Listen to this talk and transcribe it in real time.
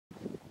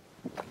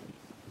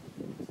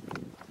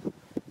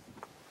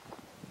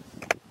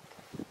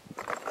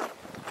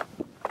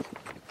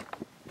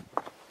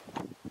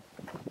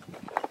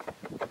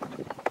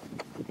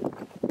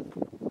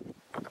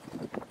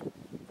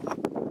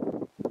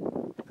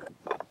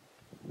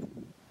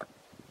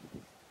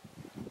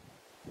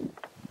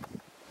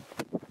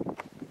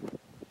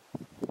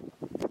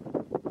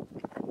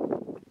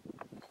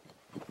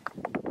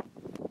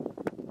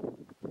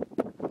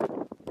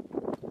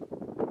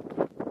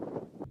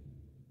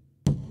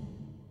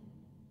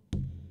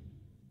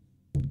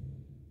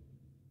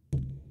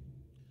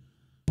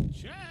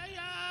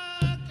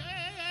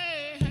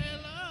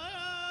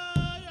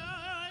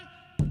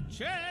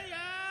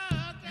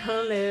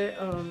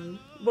Hale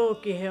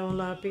boki he on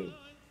lapi.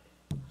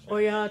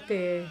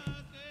 Oyate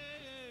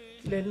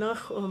le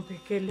nach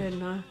pe le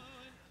na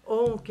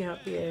on kia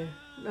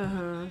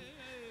na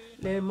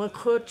le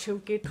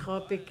makhochum ki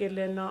trape ke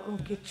le na on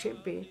ki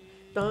chipi.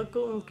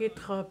 Dago on ki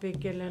trape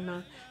ke le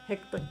na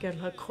hekta ke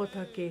la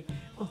khota ki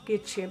on ki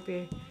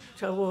chipi.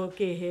 Chawo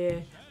ki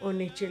he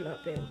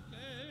onichilape.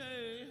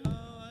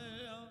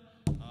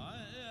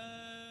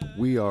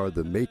 We are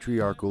the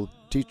matriarchal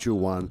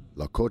Tichuan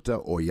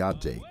Lakota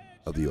Oyate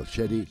of the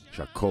Oshedi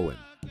Shakoan,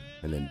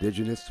 an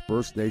indigenous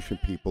First Nation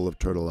people of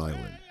Turtle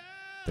Island,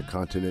 the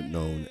continent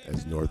known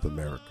as North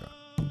America.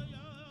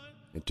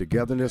 In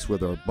togetherness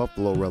with our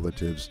buffalo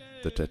relatives,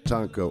 the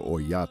Tatanka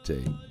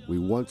Oyate, we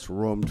once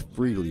roamed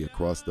freely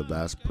across the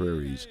vast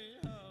prairies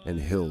and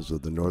hills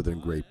of the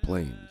northern Great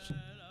Plains,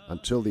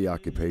 until the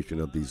occupation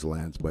of these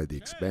lands by the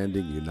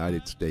expanding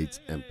United States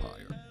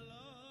Empire.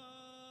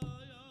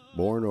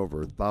 Born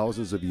over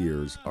thousands of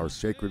years, our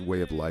sacred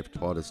way of life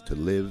taught us to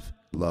live,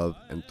 love,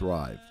 and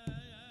thrive,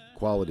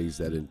 qualities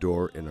that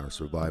endure in our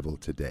survival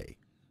today.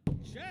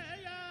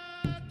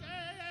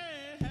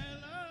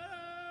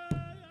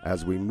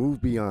 As we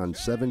move beyond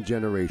 7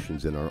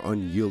 generations in our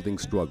unyielding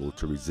struggle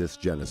to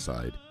resist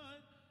genocide,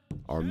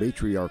 our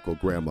matriarchal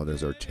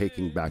grandmothers are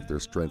taking back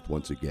their strength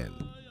once again.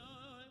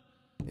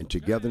 In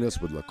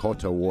togetherness with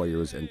Lakota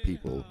warriors and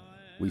people,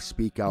 we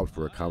speak out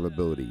for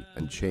accountability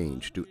and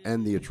change to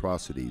end the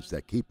atrocities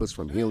that keep us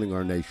from healing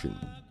our nation.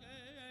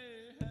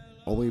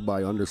 Only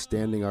by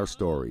understanding our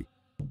story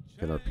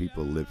can our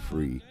people live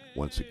free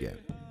once again.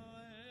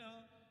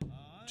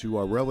 To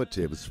our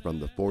relatives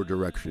from the 4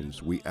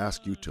 directions, we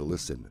ask you to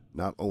listen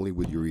not only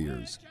with your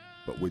ears,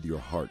 but with your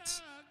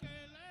hearts.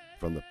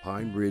 From the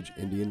Pine Ridge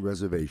Indian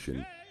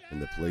Reservation in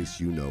the place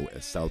you know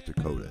as South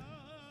Dakota,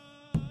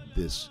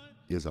 this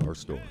is our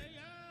story.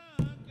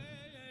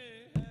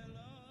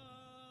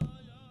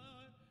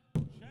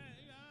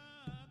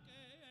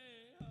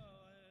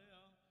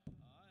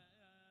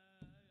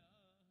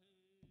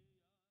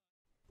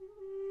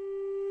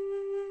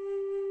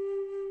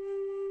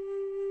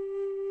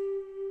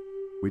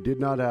 We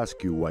did not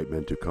ask you, white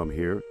men, to come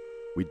here.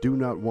 We do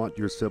not want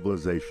your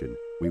civilization.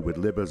 We would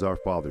live as our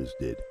fathers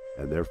did,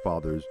 and their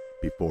fathers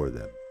before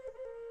them.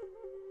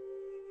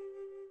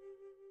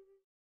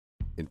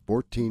 In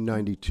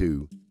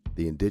 1492,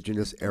 the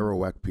indigenous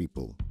Arawak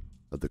people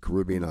of the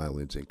Caribbean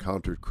islands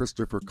encountered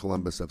Christopher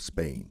Columbus of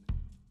Spain.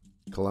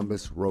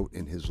 Columbus wrote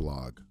in his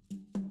log,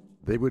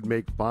 "They would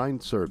make fine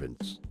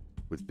servants.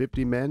 With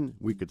 50 men,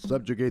 we could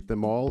subjugate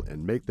them all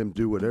and make them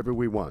do whatever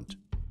we want."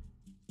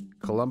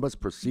 Columbus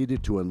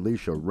proceeded to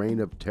unleash a reign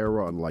of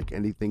terror unlike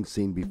anything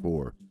seen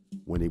before.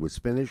 When he was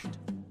finished,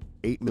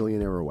 8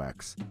 million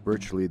Arawaks,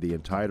 virtually the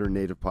entire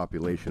native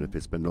population of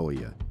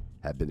Hispaniola,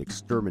 had been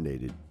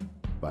exterminated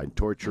by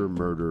torture,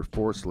 murder,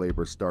 forced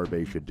labor,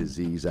 starvation,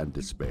 disease, and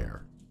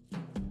despair.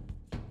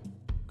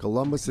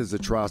 Columbus's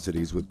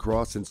atrocities with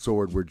cross and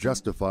sword were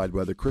justified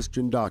by the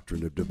Christian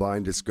doctrine of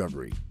divine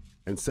discovery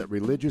and set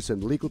religious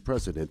and legal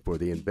precedent for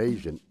the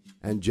invasion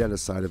and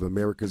genocide of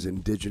America's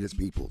indigenous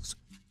peoples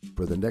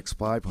for the next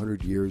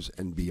 500 years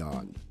and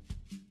beyond.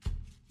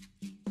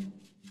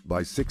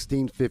 By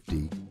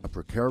 1650, a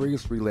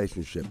precarious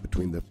relationship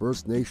between the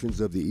First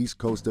Nations of the east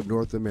coast of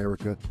North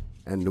America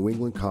and New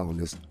England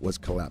colonists was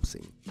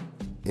collapsing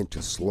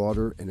into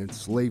slaughter and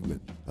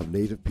enslavement of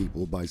native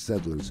people by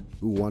settlers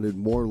who wanted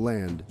more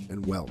land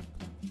and wealth.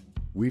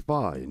 We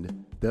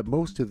find that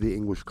most of the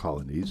English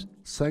colonies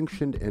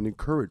sanctioned and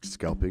encouraged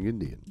scalping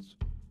Indians.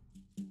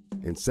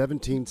 In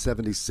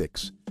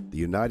 1776, the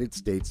United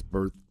States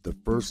birthed the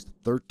first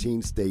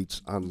 13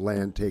 states on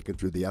land taken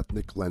through the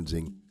ethnic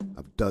cleansing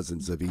of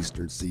dozens of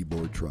eastern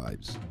seaboard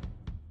tribes.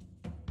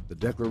 The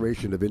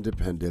Declaration of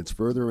Independence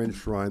further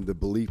enshrined the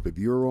belief of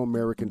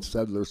Euro-American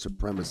settler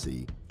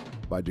supremacy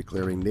by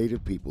declaring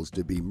native peoples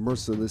to be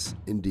merciless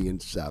Indian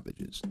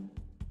savages.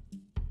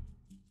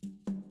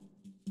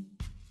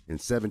 In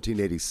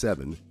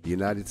 1787, the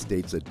United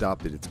States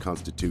adopted its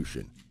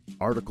Constitution.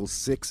 Article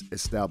 6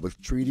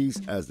 established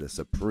treaties as the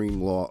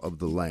supreme law of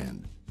the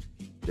land.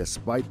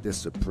 Despite this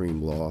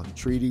supreme law,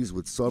 treaties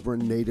with sovereign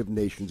native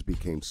nations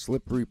became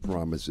slippery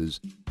promises,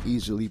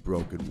 easily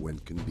broken when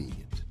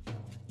convenient.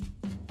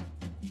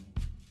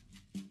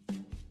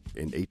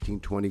 In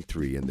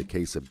 1823, in the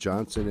case of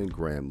Johnson and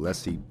Graham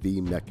Leslie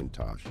v.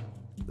 McIntosh,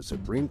 the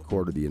Supreme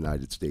Court of the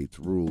United States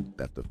ruled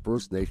that the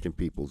First Nation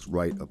people's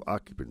right of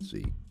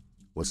occupancy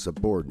was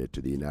subordinate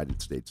to the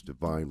United States'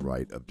 divine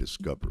right of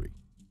discovery.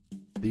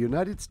 The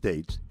United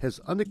States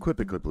has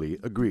unequivocally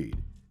agreed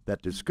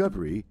that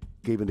discovery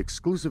gave an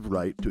exclusive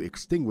right to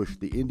extinguish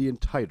the Indian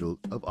title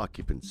of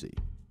occupancy.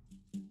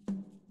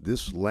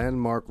 This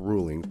landmark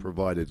ruling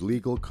provided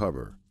legal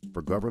cover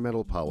for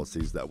governmental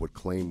policies that would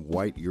claim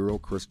white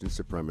Euro-Christian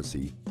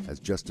supremacy as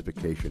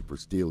justification for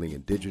stealing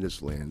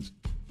indigenous lands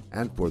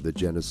and for the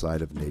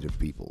genocide of native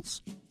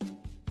peoples.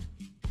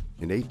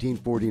 In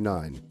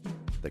 1849,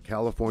 the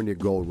California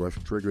Gold Rush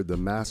triggered the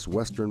mass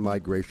western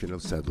migration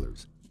of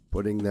settlers,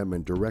 putting them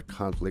in direct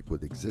conflict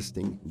with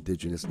existing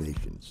indigenous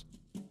nations.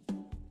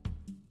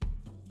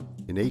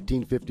 In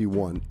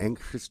 1851,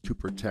 anxious to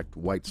protect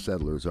white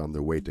settlers on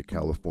their way to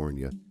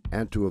California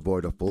and to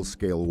avoid a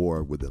full-scale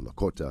war with the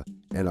Lakota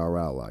and our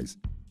allies,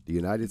 the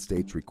United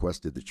States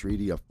requested the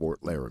Treaty of Fort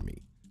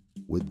Laramie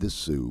with the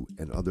Sioux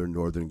and other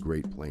northern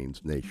Great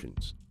Plains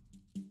nations.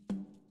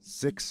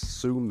 6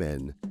 Sioux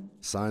men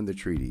signed the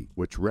treaty,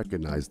 which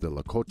recognized the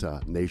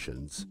Lakota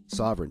Nation's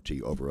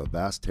sovereignty over a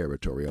vast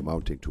territory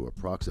amounting to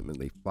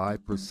approximately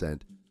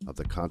 5% of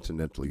the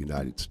continental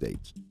United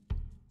States.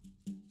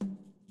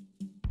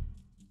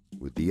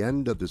 With the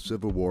end of the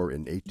Civil War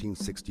in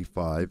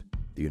 1865,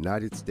 the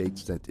United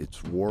States sent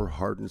its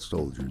war-hardened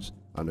soldiers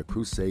on a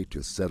crusade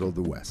to settle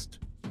the West.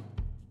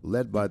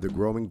 Led by the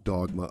growing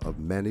dogma of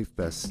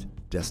manifest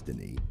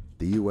destiny,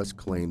 the U.S.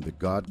 claimed the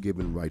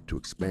God-given right to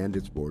expand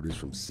its borders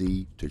from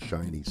sea to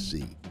shiny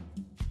sea.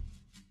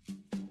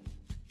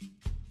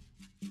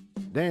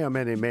 Damn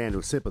any man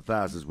who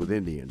sympathizes with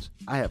Indians.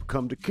 I have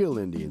come to kill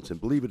Indians and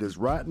believe it is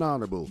right and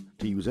honorable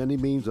to use any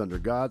means under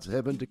God's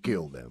heaven to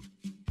kill them.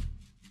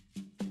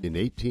 In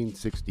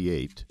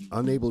 1868,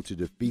 unable to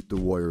defeat the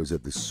warriors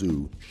of the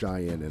Sioux,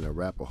 Cheyenne, and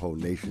Arapaho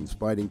nations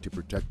fighting to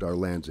protect our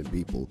lands and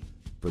people,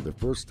 for the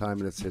first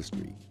time in its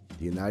history,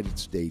 the United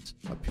States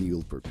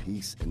appealed for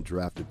peace and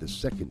drafted the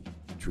Second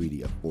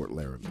Treaty of Fort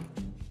Laramie.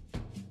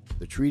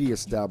 The treaty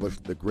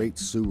established the Great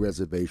Sioux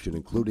Reservation,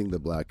 including the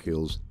Black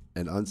Hills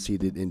and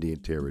unceded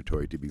Indian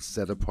Territory, to be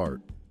set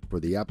apart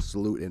for the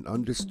absolute and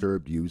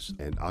undisturbed use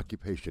and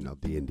occupation of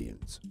the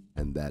Indians,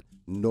 and that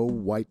no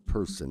white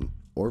person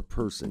or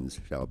persons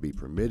shall be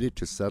permitted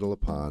to settle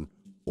upon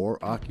or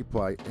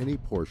occupy any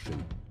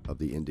portion of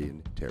the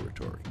Indian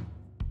Territory.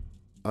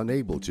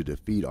 Unable to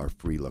defeat our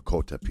free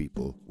Lakota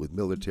people with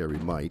military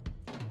might,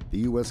 the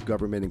U.S.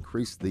 government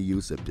increased the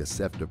use of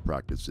deceptive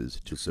practices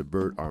to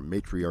subvert our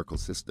matriarchal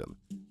system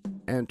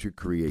and to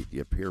create the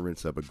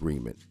appearance of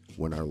agreement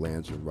when our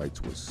lands and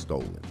rights were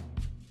stolen.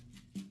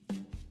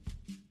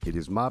 It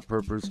is my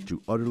purpose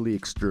to utterly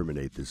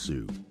exterminate the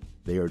Sioux.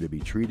 They are to be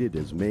treated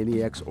as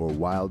maniacs or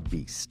wild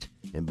beasts,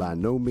 and by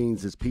no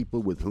means as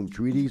people with whom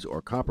treaties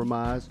or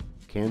compromise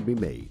can be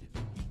made.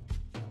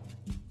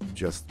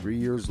 Just 3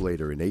 years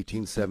later, in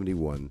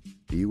 1871,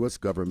 the U.S.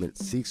 government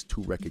ceased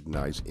to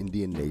recognize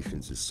Indian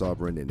nations as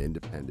sovereign and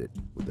independent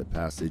with the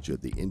passage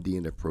of the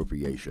Indian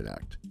Appropriation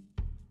Act.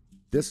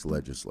 This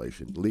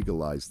legislation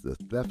legalized the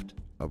theft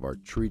of our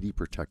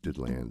treaty-protected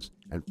lands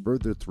and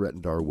further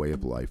threatened our way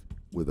of life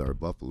with our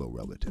buffalo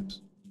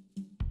relatives.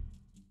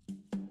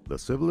 The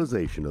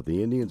civilization of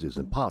the Indians is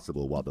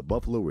impossible while the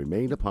buffalo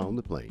remain upon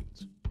the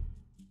plains.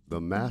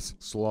 The mass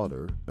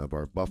slaughter of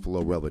our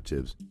buffalo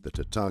relatives, the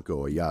Tatanka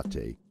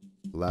Oyate,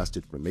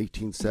 lasted from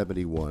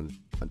 1871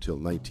 until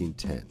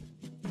 1910.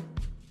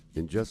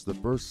 In just the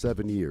first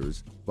 7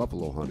 years,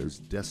 buffalo hunters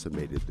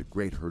decimated the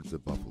great herds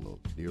of buffalo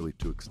nearly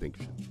to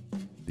extinction.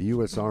 The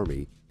U.S.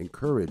 Army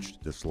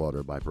encouraged the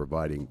slaughter by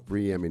providing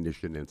free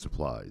ammunition and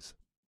supplies.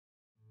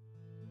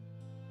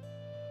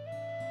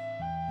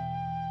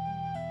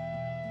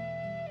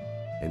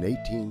 In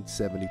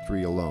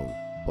 1873 alone,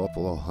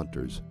 buffalo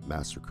hunters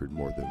massacred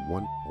more than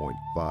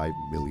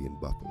 1.5 million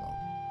buffalo.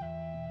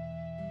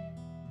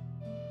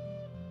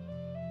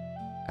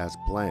 As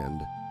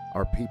planned,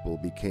 our people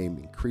became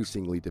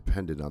increasingly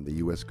dependent on the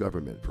U.S.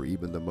 government for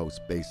even the most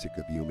basic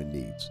of human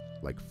needs,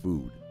 like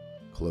food,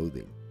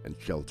 clothing, and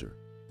shelter.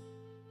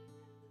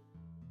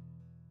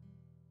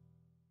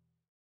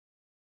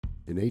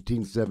 In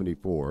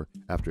 1874,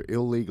 after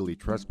illegally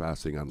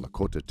trespassing on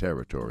Lakota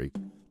territory,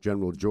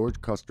 General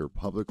George Custer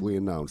publicly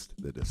announced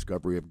the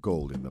discovery of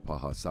gold in the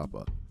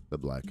Pahasapa, the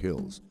Black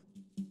Hills.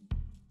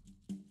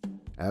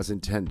 As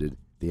intended,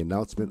 the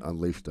announcement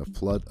unleashed a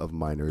flood of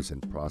miners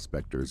and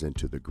prospectors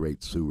into the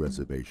Great Sioux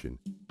Reservation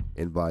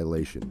in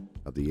violation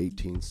of the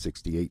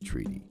 1868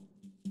 treaty.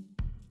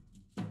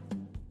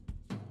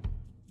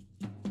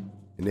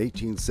 In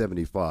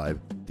 1875,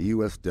 the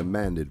U.S.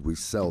 demanded we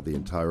sell the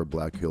entire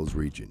Black Hills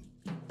region.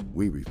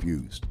 We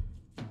refused.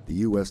 The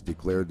U.S.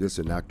 declared this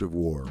an act of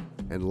war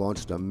and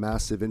launched a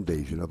massive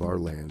invasion of our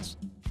lands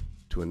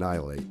to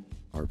annihilate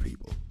our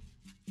people.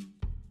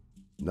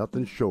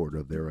 Nothing short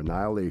of their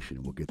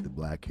annihilation will get the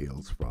Black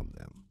Hills from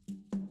them.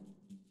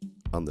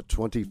 On the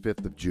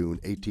 25th of June,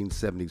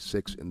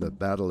 1876, in the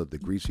Battle of the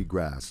Greasy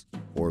Grass,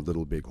 or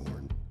Little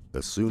Bighorn,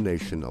 the Sioux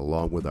Nation,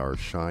 along with our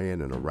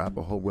Cheyenne and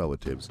Arapaho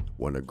relatives,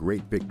 won a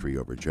great victory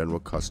over General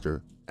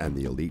Custer and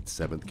the elite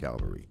 7th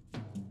Cavalry.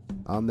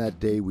 On that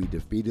day, we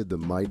defeated the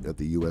might of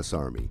the U.S.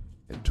 Army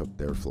and took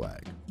their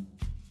flag.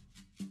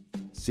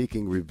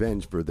 Seeking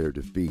revenge for their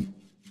defeat,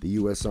 the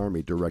U.S.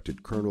 Army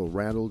directed Colonel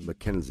Ranald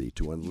Mackenzie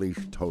to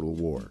unleash total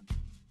war.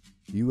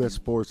 U.S.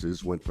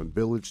 forces went from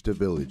village to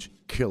village,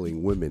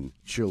 killing women,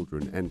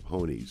 children, and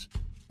ponies,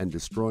 and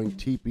destroying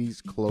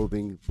teepees,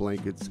 clothing,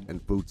 blankets,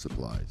 and food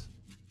supplies.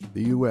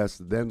 The U.S.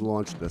 then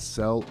launched a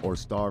sell or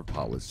starve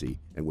policy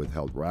and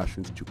withheld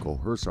rations to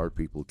coerce our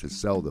people to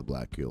sell the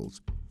Black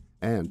Hills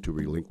and to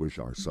relinquish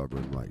our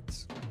sovereign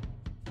rights.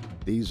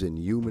 These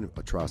inhuman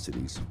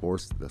atrocities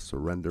forced the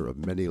surrender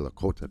of many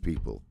Lakota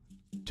people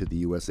to the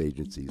U.S.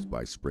 agencies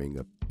by spring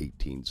of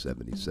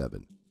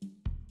 1877.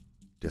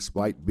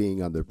 Despite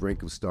being on the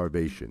brink of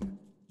starvation,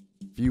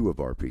 few of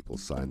our people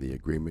signed the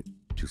agreement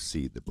to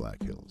cede the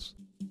Black Hills.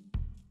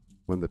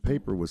 When the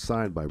paper was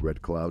signed by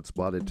Red Cloud,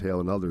 Spotted Tail,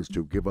 and others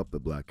to give up the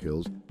Black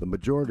Hills, the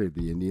majority of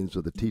the Indians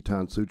of the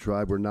Teton Sioux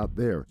tribe were not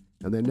there,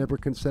 and they never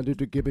consented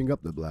to giving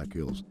up the Black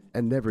Hills,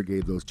 and never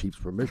gave those chiefs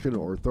permission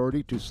or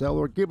authority to sell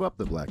or give up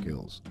the Black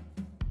Hills.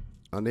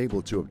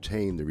 Unable to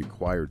obtain the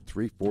required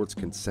 3/4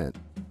 consent,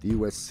 the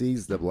U.S.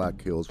 seized the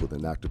Black Hills with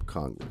an act of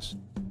Congress,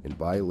 in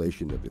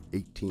violation of the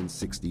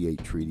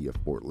 1868 Treaty of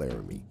Fort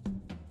Laramie.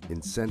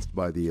 Incensed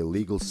by the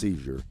illegal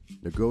seizure,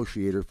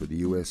 negotiator for the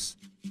U.S.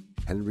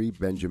 Henry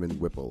Benjamin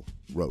Whipple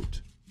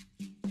wrote,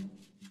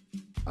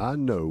 "I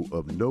know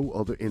of no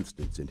other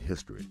instance in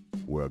history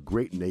where a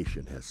great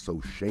nation has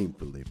so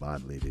shamefully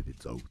violated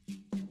its oath.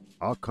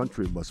 Our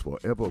country must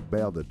forever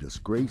bear the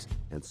disgrace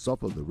and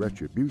suffer the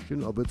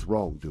retribution of its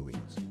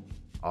wrongdoings.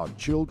 Our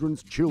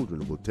children's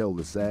children will tell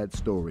the sad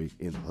story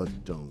in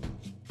hushed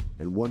tones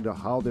and wonder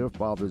how their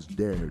fathers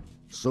dared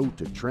so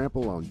to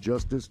trample on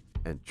justice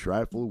and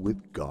trifle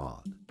with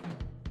God."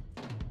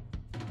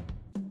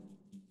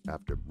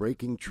 After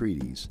breaking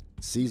treaties,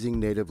 seizing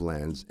native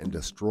lands, and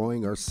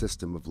destroying our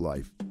system of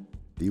life,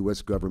 the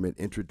U.S. government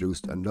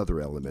introduced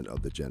another element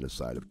of the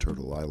genocide of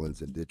Turtle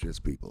Island's indigenous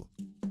people: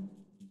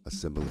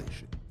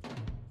 assimilation.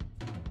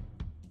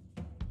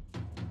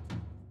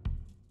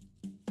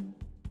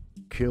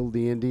 Kill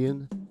the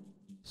Indian,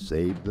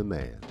 save the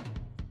man.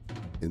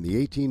 In the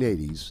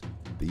 1880s,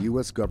 the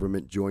U.S.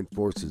 government joined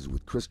forces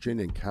with Christian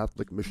and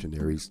Catholic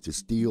missionaries to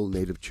steal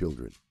native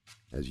children,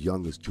 as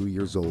young as 2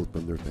 years old,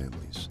 from their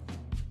families,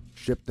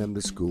 ship them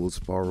to schools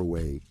far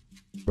away,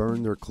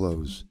 burn their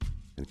clothes,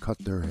 and cut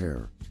their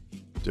hair,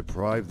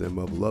 deprive them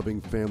of loving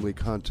family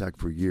contact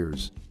for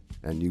years,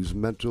 and use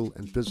mental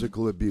and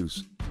physical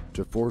abuse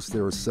to force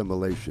their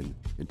assimilation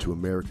into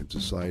American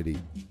society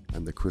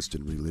and the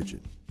Christian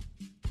religion.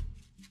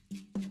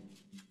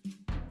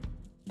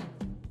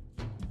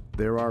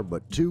 There are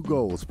but two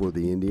goals for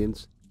the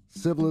Indians: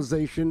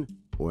 civilization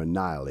or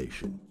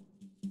annihilation.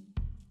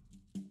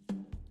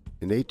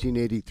 In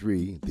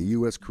 1883, the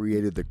U.S.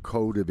 created the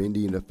Code of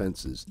Indian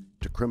Offenses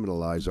to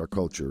criminalize our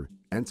culture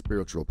and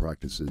spiritual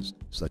practices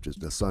such as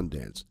the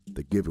Sundance,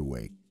 the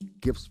giveaway,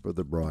 gifts for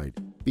the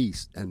bride,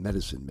 feasts, and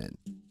medicine men.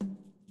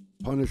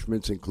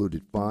 Punishments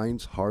included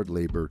fines, hard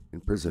labor,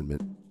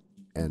 imprisonment,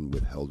 and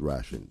withheld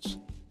rations.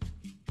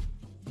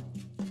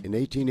 In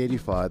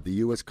 1885, the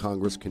U.S.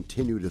 Congress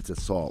continued its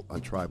assault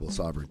on tribal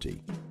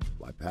sovereignty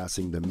by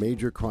passing the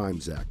Major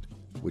Crimes Act,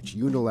 which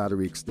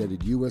unilaterally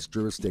extended U.S.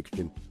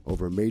 jurisdiction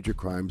over major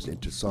crimes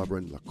into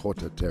sovereign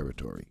Lakota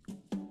territory.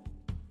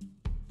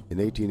 In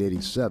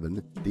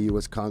 1887, the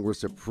U.S.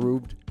 Congress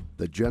approved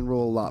the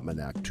General Allotment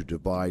Act to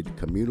divide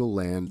communal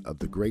land of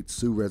the Great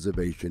Sioux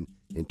Reservation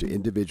into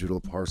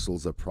individual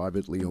parcels of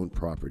privately owned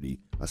property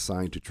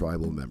assigned to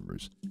tribal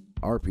members.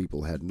 Our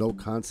people had no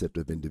concept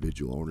of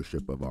individual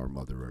ownership of our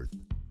Mother Earth.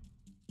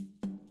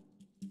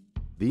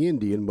 The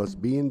Indian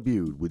must be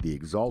imbued with the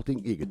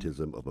exalting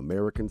egotism of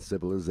American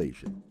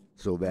civilization,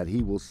 so that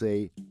he will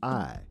say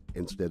 "I"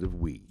 instead of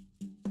 "we,"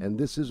 and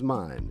 "this is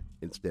mine"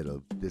 instead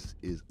of "this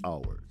is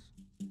ours."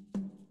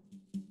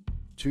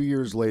 2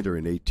 years later,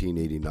 in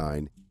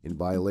 1889, in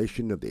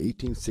violation of the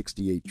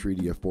 1868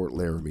 Treaty of Fort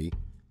Laramie,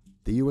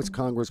 the U.S.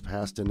 Congress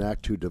passed an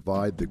act to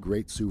divide the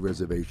Great Sioux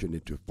Reservation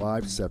into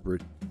 5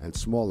 separate and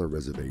smaller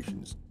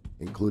reservations,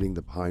 including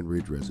the Pine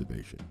Ridge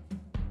Reservation.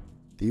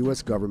 The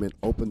U.S. government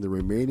opened the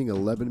remaining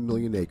 11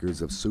 million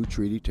acres of Sioux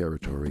Treaty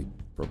territory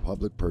for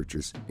public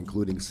purchase,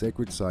 including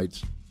sacred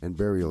sites and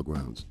burial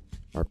grounds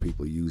our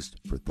people used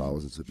for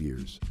thousands of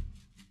years.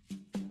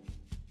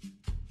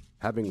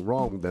 Having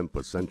wronged them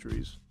for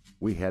centuries,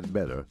 we had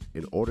better,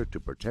 in order to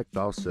protect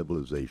our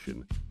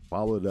civilization,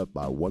 follow it up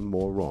by one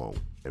more wrong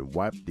and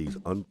wipe these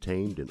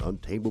untamed and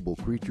untamable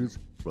creatures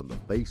from the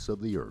face of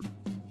the earth.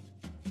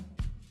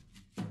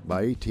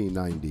 By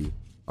 1890,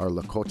 our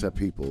Lakota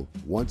people,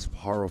 once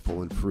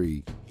powerful and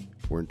free,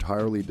 were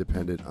entirely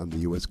dependent on the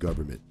U.S.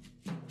 government.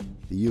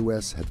 The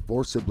U.S. had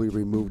forcibly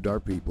removed our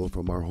people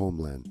from our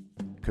homeland,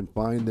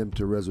 confined them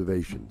to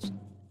reservations,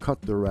 cut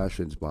their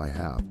rations by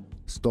half,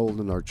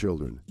 stolen our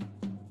children,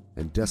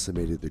 and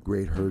decimated the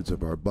great herds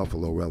of our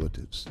buffalo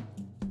relatives.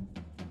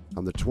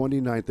 On the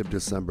 29th of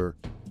December,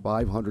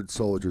 500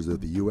 soldiers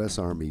of the U.S.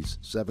 Army's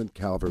 7th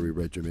Cavalry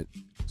Regiment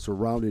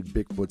surrounded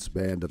Bigfoot's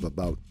band of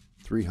about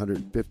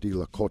 350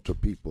 Lakota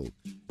people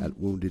at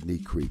Wounded Knee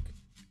Creek,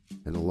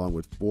 and along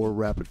with 4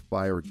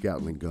 rapid-fire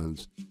Gatling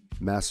guns,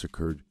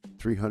 massacred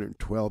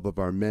 312 of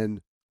our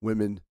men,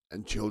 women,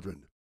 and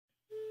children.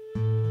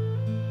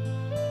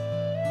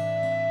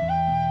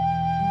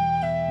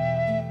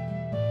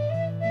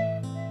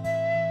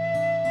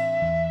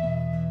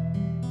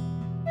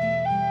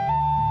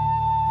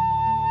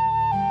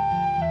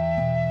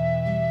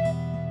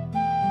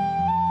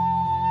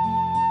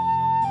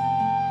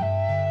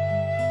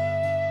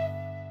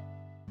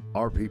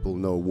 Our people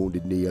know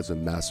Wounded Knee as a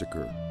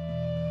massacre.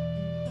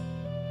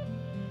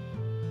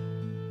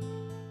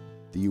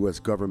 The U.S.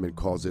 government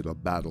calls it a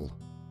battle.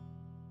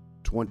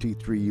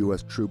 23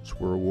 U.S. troops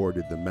were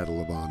awarded the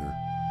Medal of Honor.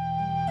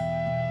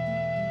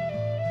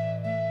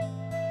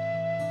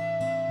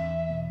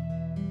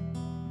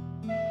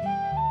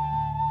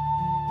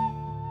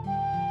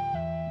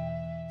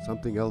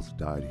 Something else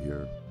died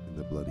here in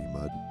the bloody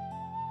mud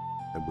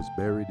and was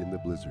buried in the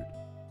blizzard.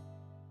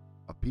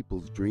 A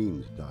people's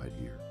dreams died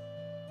here.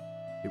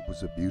 It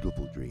was a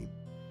beautiful dream.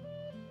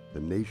 The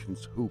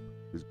nation's hoop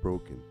is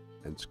broken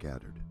and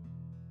scattered.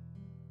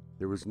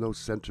 There is no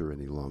center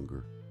any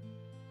longer,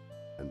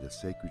 and the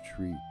sacred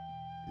tree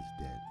is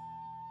dead.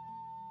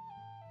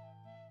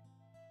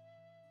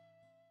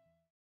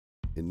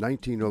 In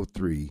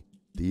 1903,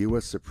 the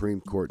U.S.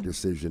 Supreme Court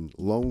decision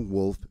Lone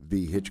Wolf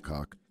v.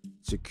 Hitchcock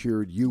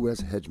secured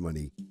U.S.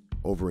 hegemony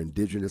over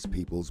indigenous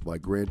peoples by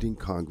granting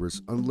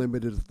Congress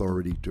unlimited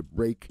authority to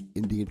break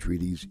Indian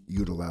treaties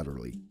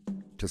unilaterally,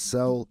 to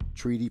sell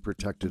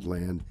treaty-protected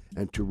land,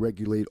 and to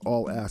regulate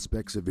all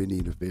aspects of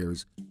Indian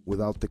affairs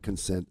without the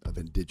consent of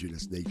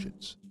indigenous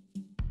nations.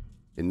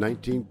 In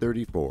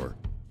 1934,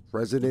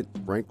 President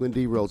Franklin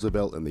D.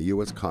 Roosevelt and the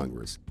U.S.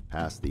 Congress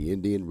passed the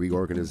Indian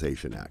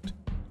Reorganization Act,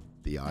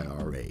 the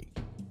IRA.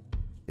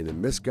 In a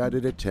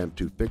misguided attempt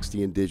to fix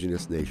the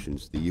indigenous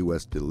nations the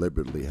U.S.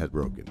 deliberately had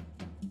broken.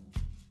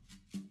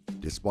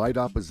 Despite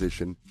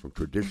opposition from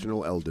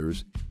traditional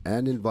elders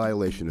and in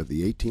violation of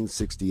the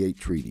 1868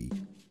 treaty,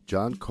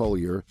 John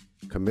Collier,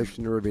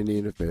 Commissioner of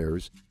Indian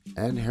Affairs,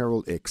 and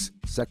Harold Ickes,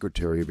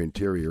 Secretary of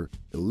Interior,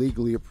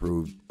 illegally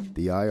approved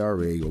the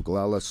IRA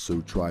Oglala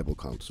Sioux Tribal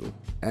Council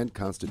and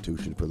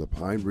Constitution for the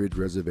Pine Ridge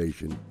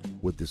Reservation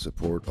with the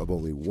support of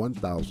only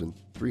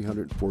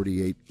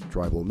 1,348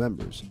 tribal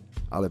members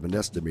out of an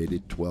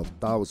estimated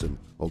 12,000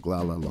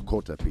 Oglala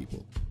Lakota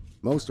people.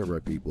 Most of our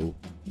people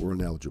were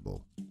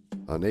ineligible,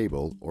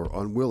 unable, or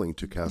unwilling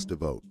to cast a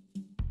vote.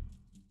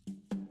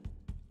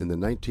 In the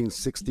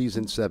 1960s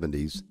and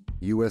 70s,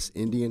 U.S.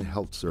 Indian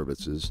Health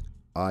Services,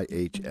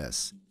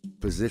 IHS,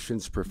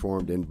 physicians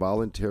performed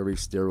involuntary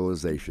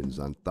sterilizations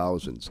on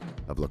thousands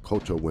of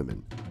Lakota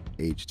women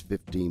aged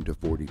 15 to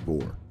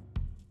 44.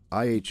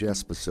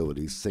 IHS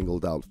facilities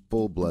singled out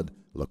full-blood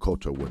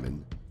Lakota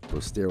women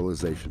for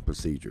sterilization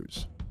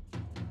procedures.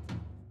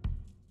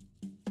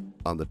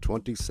 On the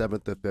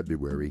 27th of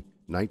February,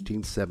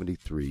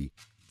 1973,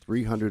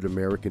 300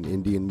 American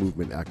Indian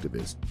Movement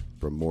activists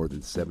from more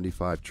than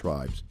 75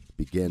 tribes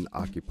began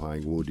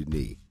occupying Wounded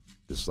Knee,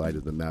 the site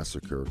of the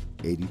massacre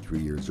 83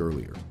 years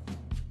earlier.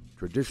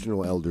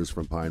 Traditional elders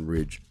from Pine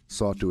Ridge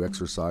sought to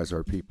exercise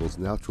our people's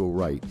natural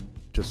right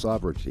to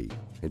sovereignty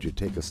and to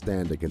take a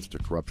stand against the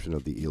corruption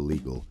of the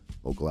illegal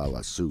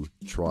Oglala Sioux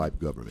tribe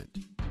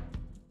government.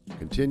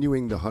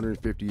 Continuing the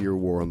 150-year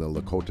war on the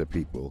Lakota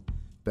people,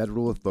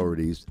 federal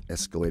authorities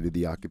escalated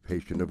the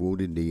occupation of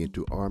Wounded Knee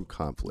into armed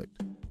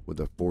conflict with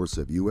a force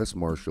of U.S.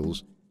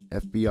 Marshals,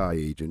 FBI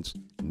agents,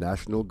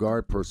 National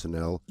Guard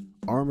personnel,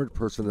 armored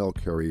personnel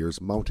carriers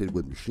mounted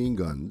with machine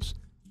guns,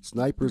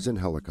 snipers and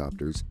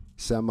helicopters,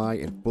 semi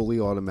and fully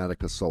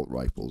automatic assault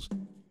rifles,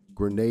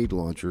 grenade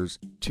launchers,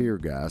 tear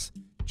gas,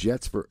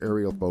 jets for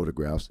aerial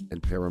photographs,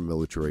 and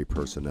paramilitary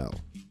personnel.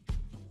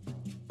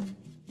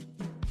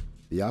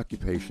 The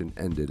occupation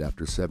ended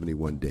after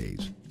 71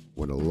 days,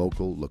 when a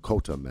local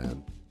Lakota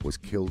man was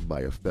killed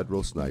by a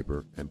federal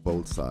sniper and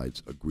both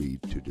sides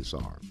agreed to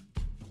disarm.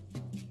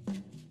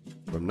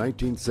 From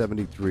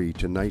 1973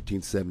 to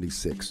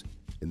 1976,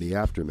 in the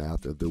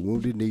aftermath of the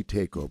Wounded Knee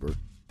takeover,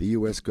 the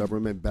U.S.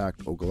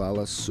 government-backed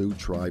Oglala Sioux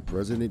Tribe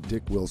President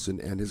Dick Wilson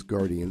and his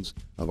guardians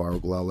of our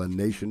Oglala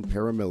Nation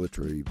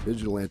paramilitary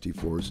vigilante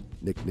force,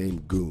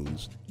 nicknamed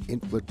Goons,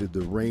 inflicted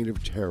the reign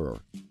of terror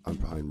on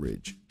Pine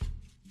Ridge.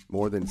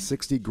 More than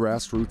 60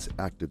 grassroots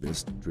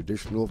activists,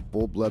 traditional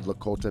full-blood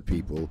Lakota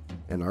people,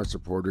 and our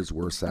supporters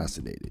were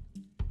assassinated.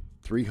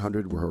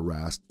 300 were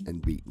harassed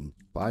and beaten,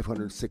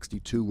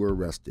 562 were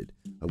arrested,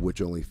 of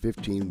which only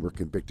 15 were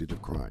convicted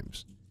of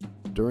crimes.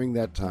 During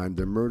that time,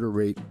 the murder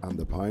rate on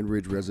the Pine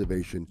Ridge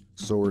Reservation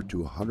soared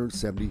to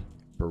 170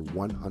 per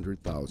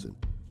 100,000,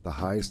 the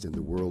highest in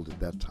the world at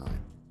that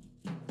time.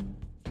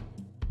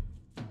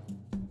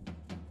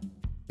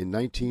 In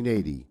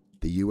 1980,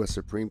 the U.S.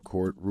 Supreme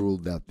Court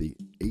ruled that the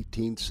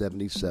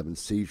 1877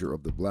 seizure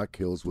of the Black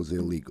Hills was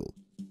illegal,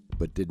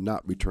 but did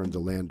not return the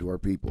land to our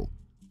people,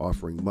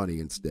 offering money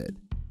instead.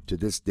 To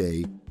this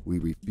day, we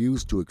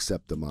refuse to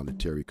accept the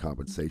monetary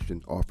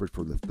compensation offered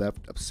for the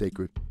theft of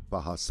sacred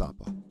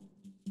Pahasapa.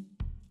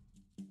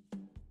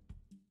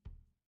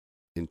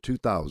 In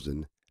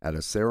 2000, at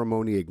a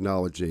ceremony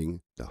acknowledging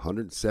the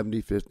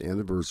 175th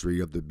anniversary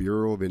of the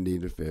Bureau of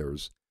Indian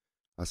Affairs,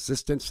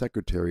 Assistant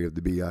Secretary of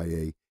the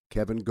BIA,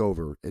 Kevin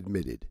Gover,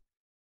 admitted,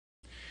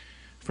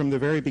 "From the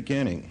very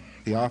beginning,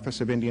 the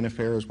Office of Indian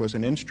Affairs was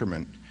an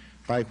instrument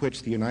by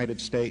which the United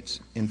States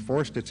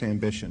enforced its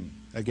ambition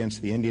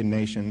against the Indian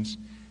nations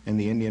and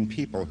the Indian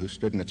people who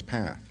stood in its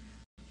path.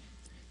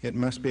 It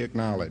must be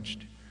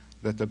acknowledged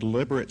that the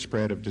deliberate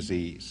spread of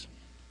disease,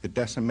 the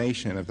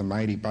decimation of the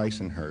mighty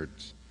bison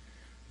herds,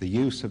 the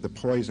use of the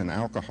poison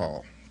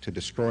alcohol to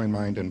destroy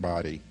mind and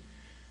body,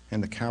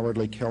 and the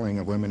cowardly killing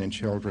of women and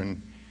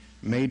children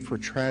made for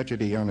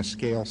tragedy on a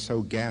scale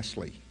so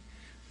ghastly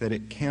that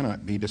it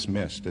cannot be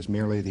dismissed as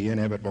merely the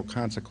inevitable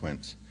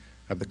consequence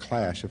of the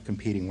clash of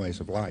competing ways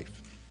of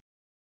life.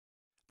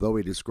 Though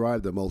he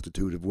described the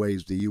multitude of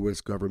ways the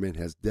U.S. government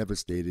has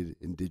devastated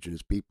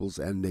indigenous peoples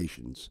and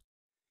nations,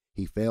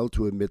 he failed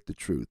to admit the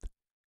truth.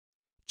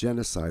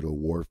 Genocidal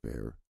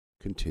warfare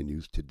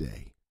continues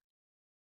today.